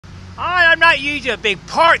I'm not usually a big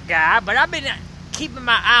park guy, but I've been keeping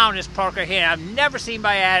my eye on this park right here. I've never seen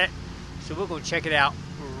anybody at it, so we're going to check it out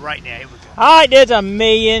right now. Here we go. All right, there's a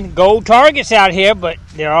million gold targets out here, but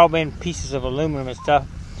they're all been pieces of aluminum and stuff.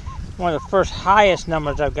 One of the first highest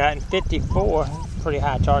numbers I've gotten, 54, pretty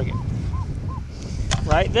high target.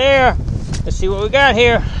 Right there. Let's see what we got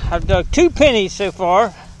here. I've dug 2 pennies so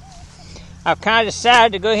far. I've kind of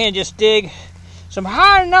decided to go ahead and just dig some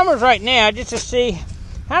higher numbers right now just to see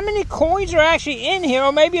how many coins are actually in here,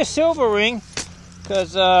 or maybe a silver ring,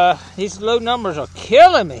 because these low numbers are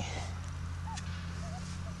killing me.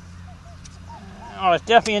 Oh, it's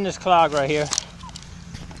definitely in this clog right here.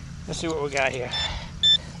 Let's see what we got here.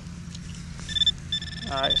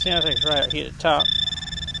 Alright, sounds like it's right here at the top.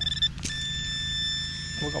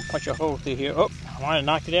 We're going to punch a hole through here. Oh, I might have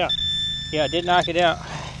knocked it out. Yeah, I did knock it out.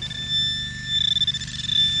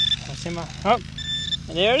 Let's see my... Oh,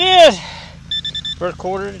 and there it is. First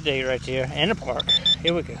quarter of the day right there in the park.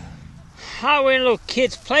 Here we go. We're in a little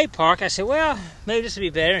kids play park. I said, well, maybe this will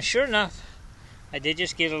be better. And sure enough, I did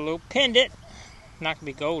just get a little pendant. Not going to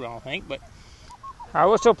be gold, I don't think, but... Alright,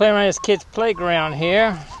 we're still playing around this kids playground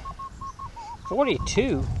here.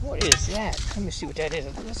 42? What is that? Let me see what that is.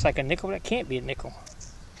 It looks like a nickel. That can't be a nickel.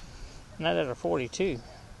 Not at a 42.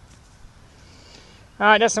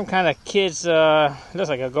 Alright, that's some kind of kids, looks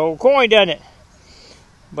like a gold coin, doesn't it?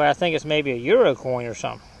 But I think it's maybe a euro coin or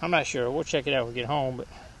something. I'm not sure. We'll check it out when we get home, but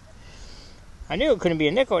I knew it couldn't be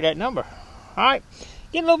a nickel at that number. Alright,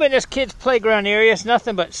 getting a little bit in this kids playground area. It's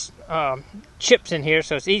nothing but chips in here,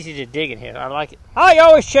 so it's easy to dig in here. I like it. Alright, you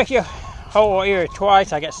always check your whole area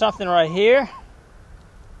twice. I got something right here.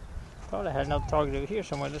 Thought I had another target over here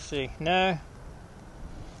somewhere. Let's see. No.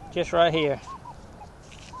 Just right here.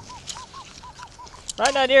 Right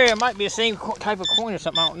in that area might be the same type of coin or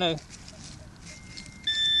something. I don't know.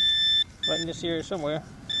 Right in this area somewhere.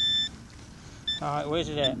 Alright, where's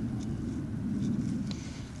it at?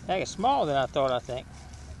 That is smaller than I thought, I think.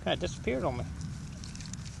 Kind of disappeared on me.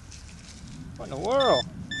 What in the world?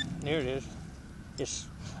 There it is.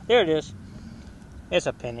 There it is. It's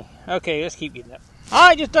a penny. Okay, let's keep getting up.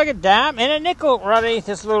 Alright, just dug a dime and a nickel right underneath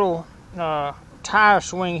this little tire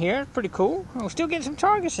swing here. Pretty cool. We're still getting some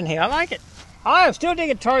targets in here. I like it. I'm still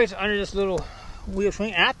digging targets under this little wheel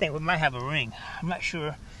swing. And I think we might have a ring. I'm not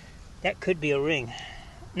sure. That could be a ring.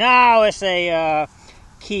 No, it's a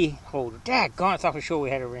key holder. Daggone, I thought for sure we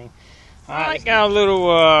had a ring. Alright, got a little,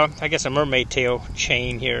 I guess a mermaid tail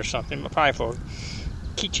chain here or something. Probably for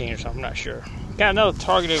a keychain or something. I'm not sure. Got another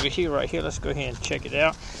target over here, right here. Let's go ahead and check it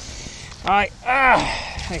out. Alright, I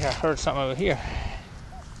think I heard something over here.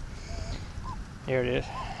 There it is.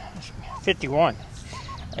 51.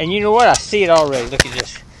 And you know what? I see it already. Look at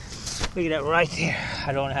this. Look at that right there.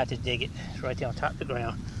 I don't have to dig it. It's right there on top of the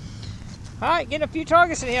ground. Alright, getting a few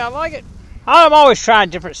targets in here. I like it. I'm always trying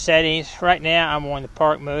different settings. Right now, I'm on the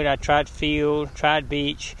park mode. I tried field, tried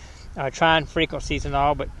beach, trying frequencies and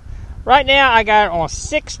all. But right now, I got it on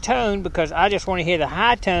 6 tone because I just want to hear the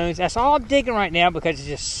high tones. That's all I'm digging right now because there's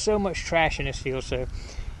just so much trash in this field. So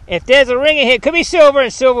if there's a ring in here, it could be silver,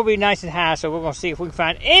 and silver will be nice and high. So we're going to see if we can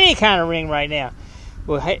find any kind of ring right now.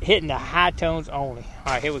 We're hitting the high tones only.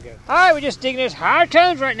 All right, here we go. All right, we're just digging this higher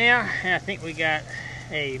tones right now. And I think we got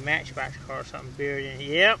a Matchbox car or something buried in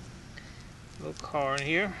here. Yep. Little car in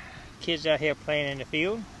here. Kids out here playing in the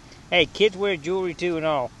field. Hey, kids wear jewelry too and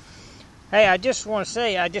all. Hey, I just want to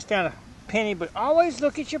say, I just found a penny, but always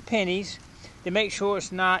look at your pennies to make sure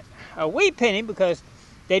it's not a wee penny because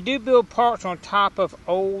they do build parks on top of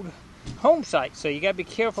old home sites. So you got to be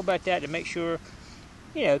careful about that to make sure,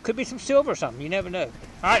 you know, it could be some silver or something. You never know. All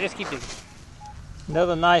right, let's keep digging.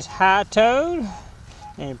 Another nice high tone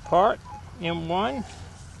and part M1.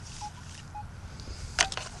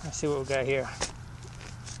 Let's see what we got here.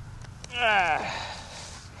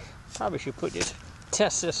 Probably should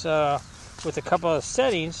test this with a couple of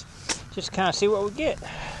settings, just kind of see what we get.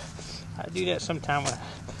 I do that sometime,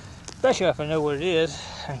 especially if I know what it is.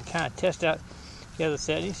 I can kind of test out the other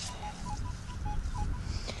settings.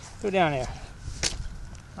 Go down there.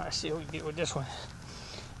 Let's see what we can get with this one.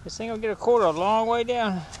 This thing will get a quarter a long way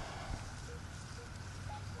down.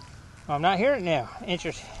 Oh, I'm not hearing it now.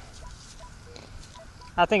 Interesting.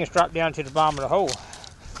 I think it's dropped down to the bottom of the hole.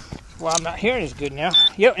 Well, I'm not hearing as good now.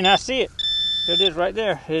 Yep, and I see it. There it is right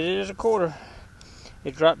there. It is a quarter.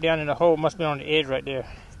 It dropped down in the hole. Must be on the edge right there.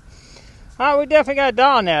 All right, we definitely got a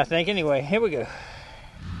dollar now, I think. Anyway, here we go.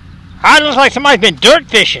 It looks like somebody's been dirt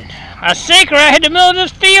fishing. A sinker right in the middle of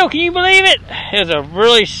this field. Can you believe it? It was a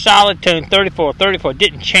really solid tune, 34. 34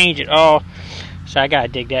 didn't change at all. So I got to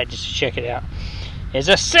dig that just to check it out. It's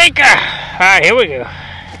a sinker. All right, here we go.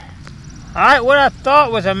 Alright, what I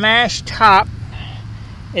thought was a mashed top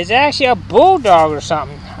is actually a bulldog or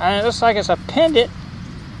something. And it looks like it's a pendant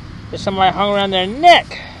that somebody hung around their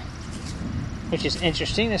neck, which is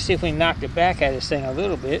interesting. Let's see if we can knock the back out of this thing a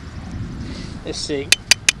little bit. Let's see.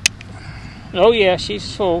 Oh yeah,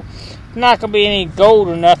 she's full. Not gonna be any gold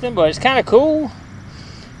or nothing, but it's kind of cool.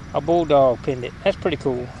 A bulldog pendant. That's pretty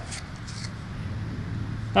cool.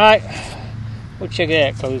 Alright, we'll check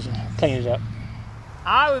it out, clean it up.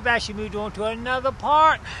 Alright, we've actually moved on to another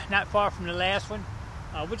part, not far from the last one.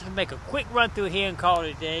 We're just going to make a quick run through here and call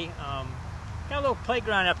it a day. Got a little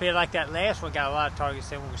playground up here like that last one, got a lot of targets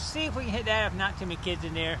there. We'll see if we can hit that, if not too many kids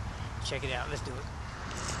in there. Check it out, let's do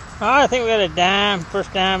it. Alright, I think we got a dime,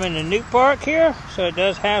 first dime in the new park here, so it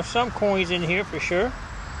does have some coins in here for sure.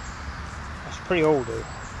 That's pretty old though,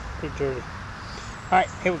 pretty dirty. Alright,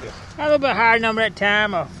 here we go. Got a little bit higher number that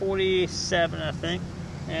time, a 47 I think.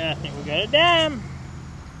 And I think we got a dime.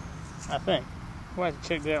 I think. We'll have to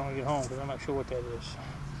check that when we get home because I'm not sure what that is.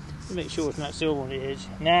 Let's make sure it's not silver on the edge.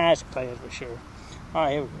 Nah, it's plain for sure.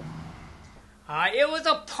 Alright, here we go. Alright, it was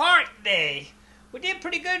a park day. We did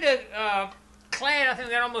pretty good to clad. I think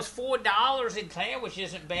we got almost $4 in clad, which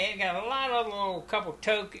isn't bad. Got a lot of little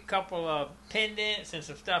couple of pendants and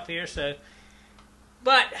some stuff here. So,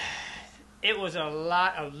 but it was a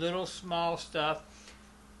lot of little small stuff.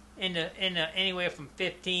 In the anywhere from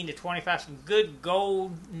 15 to 25, some good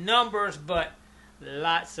gold numbers, but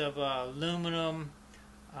lots of aluminum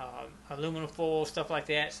foil, stuff like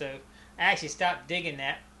that. So I actually stopped digging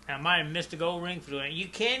that. I might have missed a gold ring for doing it. You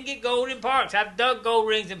can get gold in parks. I've dug gold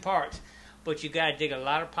rings in parks, but you got to dig a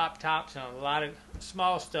lot of pop tops and a lot of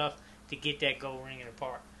small stuff to get that gold ring in the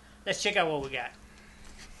park. Let's check out what we got.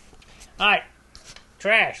 All right.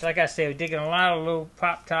 Trash, like I said, we're digging a lot of little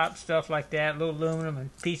pop top stuff like that, little aluminum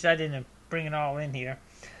and pieces. I didn't bring it all in here.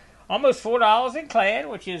 Almost $4 in clad,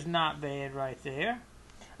 which is not bad right there.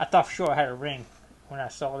 I thought for sure I had a ring when I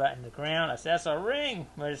saw that in the ground. I said, that's a ring,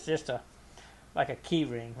 but it's just like a key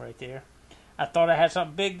ring right there. I thought I had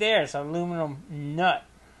something big there. It's an aluminum nut.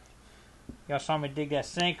 Y'all saw me dig that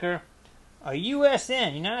sinker. A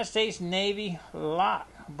USN, United States Navy lock,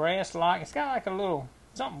 brass lock. It's got like a little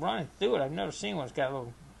something running through it. I've never seen one. It's got a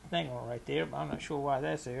little thing on it right there, but I'm not sure why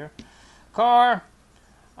that's there. Car.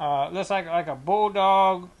 Looks like a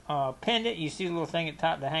bulldog pendant. You see the little thing at the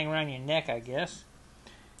top to hang around your neck, I guess.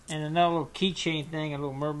 And another little keychain thing, a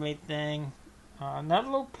little mermaid thing. Another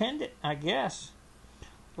little pendant, I guess.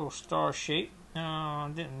 A little star shape.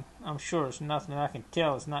 I'm sure it's nothing I can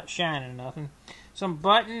tell. It's not shining or nothing. Some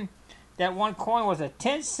button. That one coin was a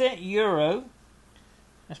 10-cent euro.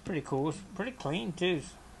 That's pretty cool. It's pretty clean too.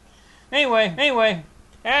 Anyway,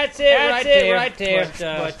 that's it right there.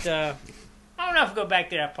 But I don't know if I'll go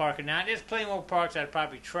back to that park or not. There's plenty more parks I'd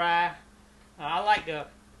probably try. I like the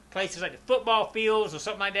places like the football fields or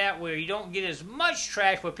something like that where you don't get as much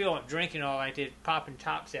trash where people aren't drinking all like that, popping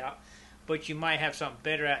tops out. But you might have something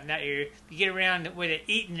better out in that area. If you get around with it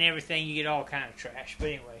eating and everything, you get all kind of trash. But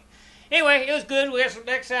anyway, it was good. We had some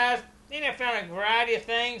exercise. Then I found a variety of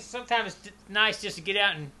things. Sometimes it's nice just to get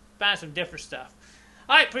out and find some different stuff.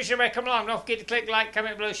 Alright, appreciate everybody coming along. Don't forget to click like,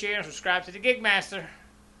 comment below, share, and subscribe to the Gigmaster.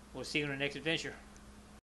 We'll see you in the next adventure.